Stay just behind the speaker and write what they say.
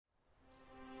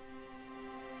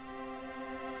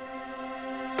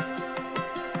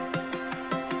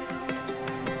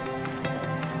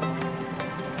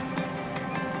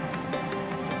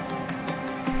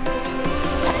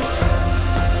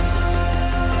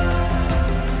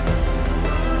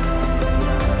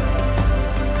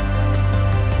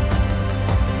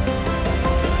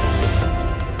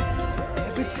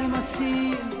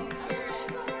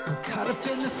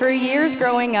years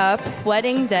growing up,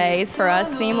 wedding days for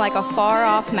us seemed like a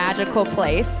far-off magical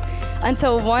place,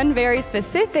 until one very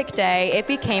specific day it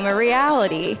became a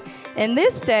reality. And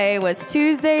this day was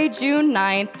Tuesday, June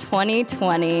 9th,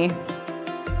 2020.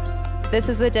 This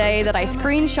is the day that I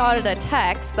screenshotted a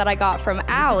text that I got from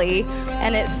Allie,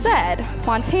 and it said,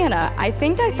 "Montana, I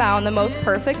think I found the most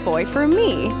perfect boy for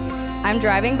me. I'm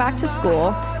driving back to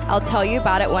school. I'll tell you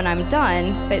about it when I'm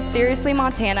done, but seriously,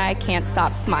 Montana, I can't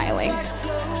stop smiling."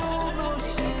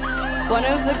 One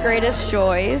of the greatest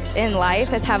joys in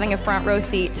life is having a front row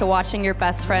seat to watching your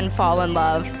best friend fall in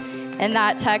love. And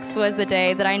that text was the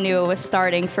day that I knew it was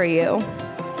starting for you.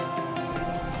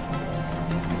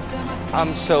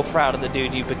 I'm so proud of the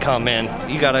dude you've become, man.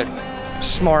 You got a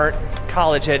smart,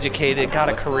 college educated, got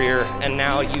a career, and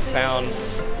now you found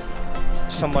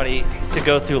somebody to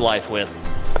go through life with.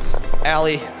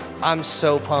 Allie, I'm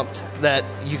so pumped that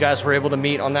you guys were able to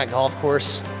meet on that golf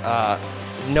course.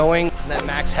 Knowing that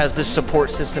Max has this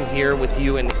support system here with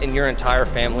you and your entire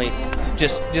family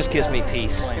just gives me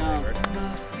peace.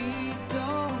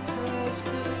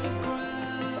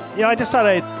 You know, I just thought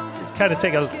I'd kind of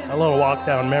take a little walk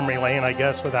down memory lane, I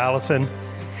guess, with Allyson.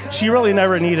 She really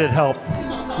never needed help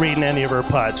reading any of her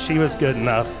putts. She was good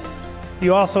enough.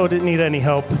 You also didn't need any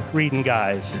help reading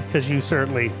guys, because you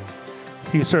certainly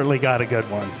got a good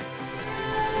one.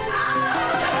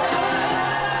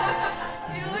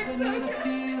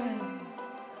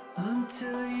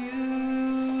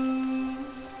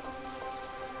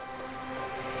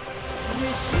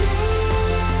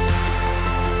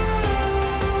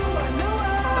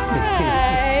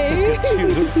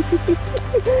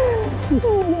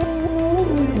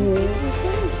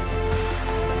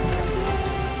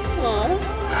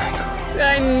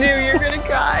 I knew you were gonna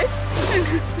cry.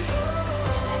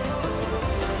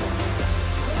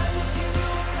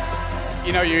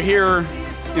 You know, you hear,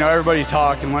 everybody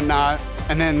talk and whatnot,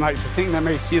 and then like the thing that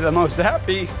makes you the most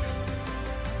happy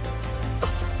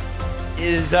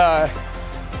is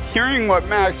hearing what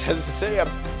Max has to say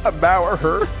about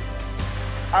her.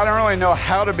 I don't really know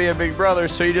how to be a big brother,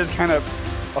 so you just kind of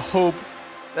hope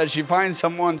that she finds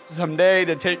someone someday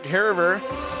to take care of her.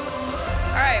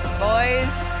 All right,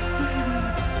 boys.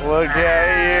 Look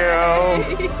at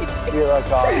you. You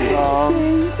look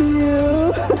awesome. Thank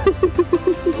you.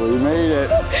 We made it.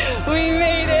 We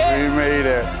made it. We made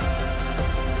it.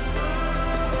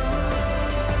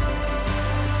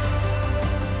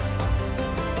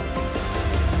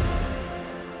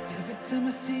 Every time I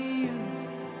see you,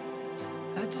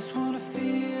 I just want to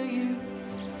feel you.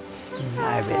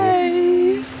 Hi,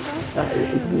 baby.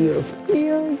 You.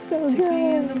 You're so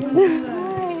good.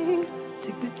 Hi.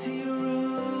 Take me to your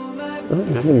room.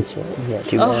 Nothing's sweating yet.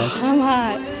 Too bad. I'm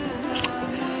hot.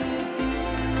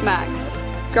 Max,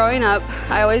 growing up,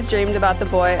 I always dreamed about the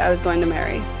boy I was going to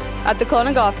marry. At the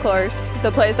Kelowna Golf Course,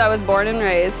 the place I was born and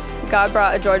raised, God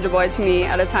brought a Georgia boy to me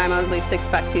at a time I was least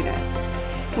expecting it.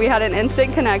 We had an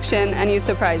instant connection, and you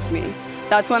surprised me.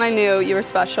 That's when I knew you were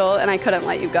special, and I couldn't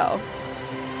let you go.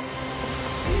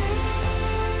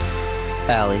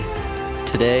 Allie,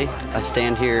 today I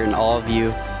stand here in awe of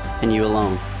you and you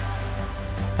alone.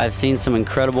 I've seen some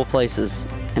incredible places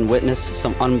and witnessed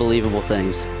some unbelievable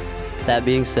things. That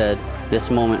being said, this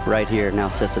moment right here now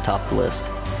sits atop the list.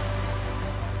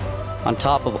 On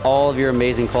top of all of your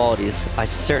amazing qualities, I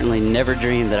certainly never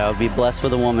dreamed that I would be blessed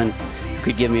with a woman who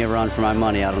could give me a run for my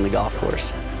money out on the golf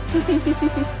course.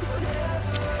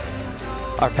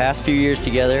 Our past few years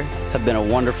together have been a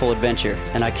wonderful adventure,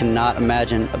 and I cannot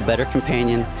imagine a better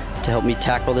companion to help me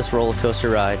tackle this roller coaster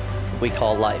ride we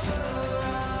call life.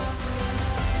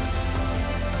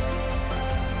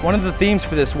 One of the themes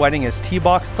for this wedding is tee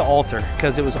box to altar,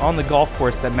 because it was on the golf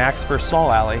course that Max first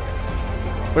saw Allie.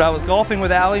 But I was golfing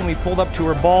with Allie and we pulled up to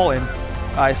her ball, and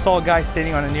I saw a guy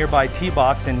standing on a nearby tee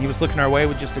box, and he was looking our way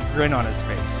with just a grin on his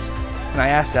face. And I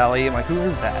asked Allie, I'm like, who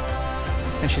is that?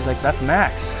 And she's like, that's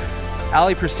Max.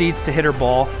 Allie proceeds to hit her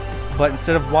ball, but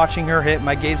instead of watching her hit,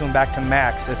 my gaze went back to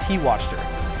Max as he watched her.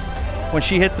 When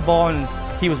she hit the ball and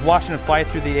he was watching it fly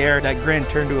through the air, that grin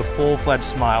turned to a full-fledged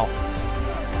smile.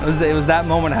 It was that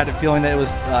moment I had a feeling that it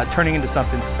was turning into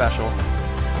something special.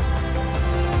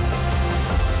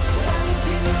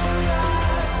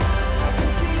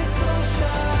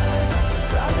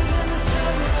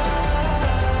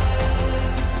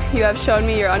 You have shown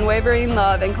me your unwavering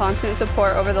love and constant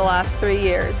support over the last 3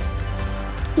 years.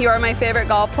 You are my favorite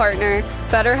golf partner,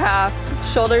 better half,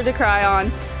 shoulder to cry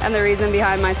on, and the reason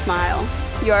behind my smile.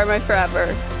 You are my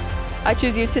forever. I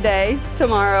choose you today,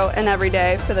 tomorrow, and every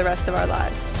day for the rest of our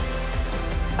lives.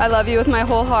 I love you with my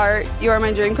whole heart. You are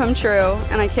my dream come true,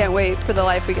 and I can't wait for the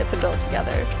life we get to build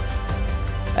together.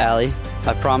 Allie,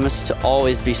 I promise to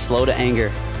always be slow to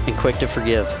anger and quick to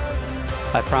forgive.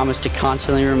 I promise to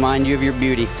constantly remind you of your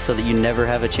beauty so that you never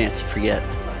have a chance to forget.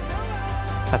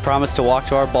 I promise to walk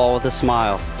to our ball with a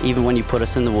smile, even when you put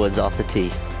us in the woods off the tee.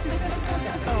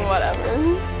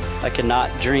 Whatever. I could not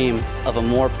dream of a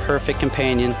more perfect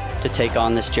companion to take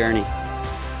on this journey.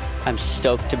 I'm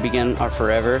stoked to begin our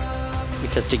forever,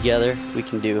 because together we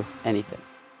can do anything.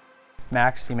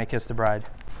 Max, you may kiss the bride.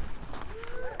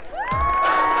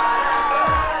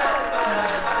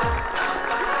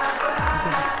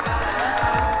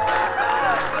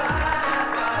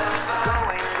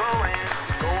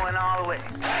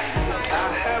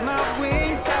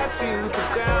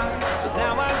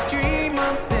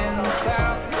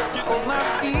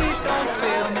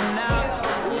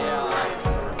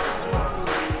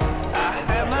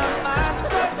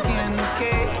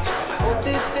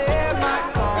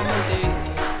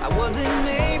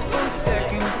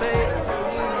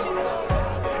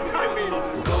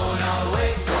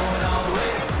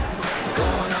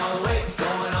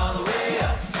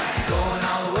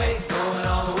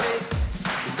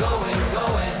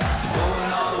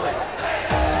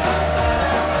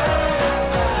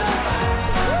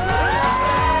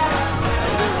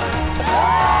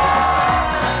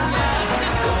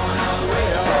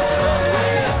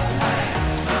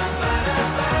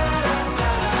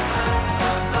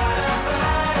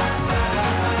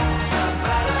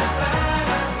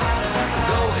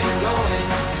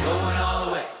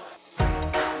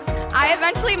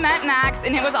 Met Max,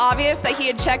 and it was obvious that he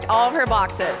had checked all of her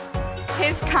boxes.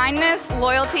 His kindness,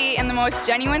 loyalty, and the most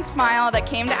genuine smile that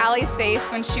came to Ally's face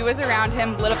when she was around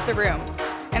him lit up the room.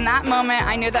 In that moment,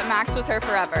 I knew that Max was her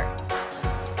forever.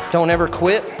 Don't ever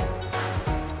quit.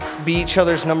 Be each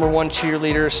other's #1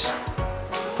 cheerleaders.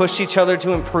 Push each other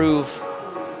to improve.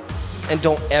 And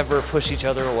don't ever push each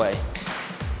other away.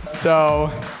 So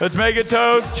let's make a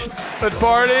toast. Let's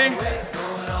party.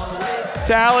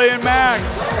 To Ally and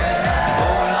Max.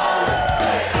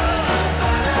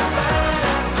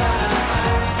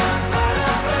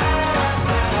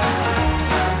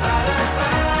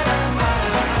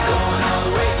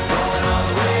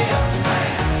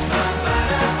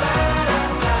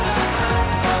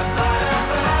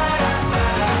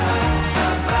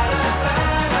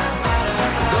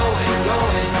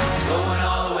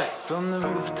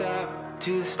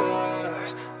 To the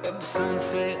stars of the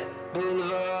Sunset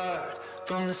Boulevard,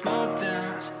 from the small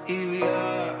towns, here we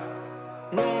are.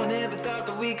 No one ever thought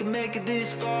that we could make it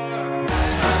this far.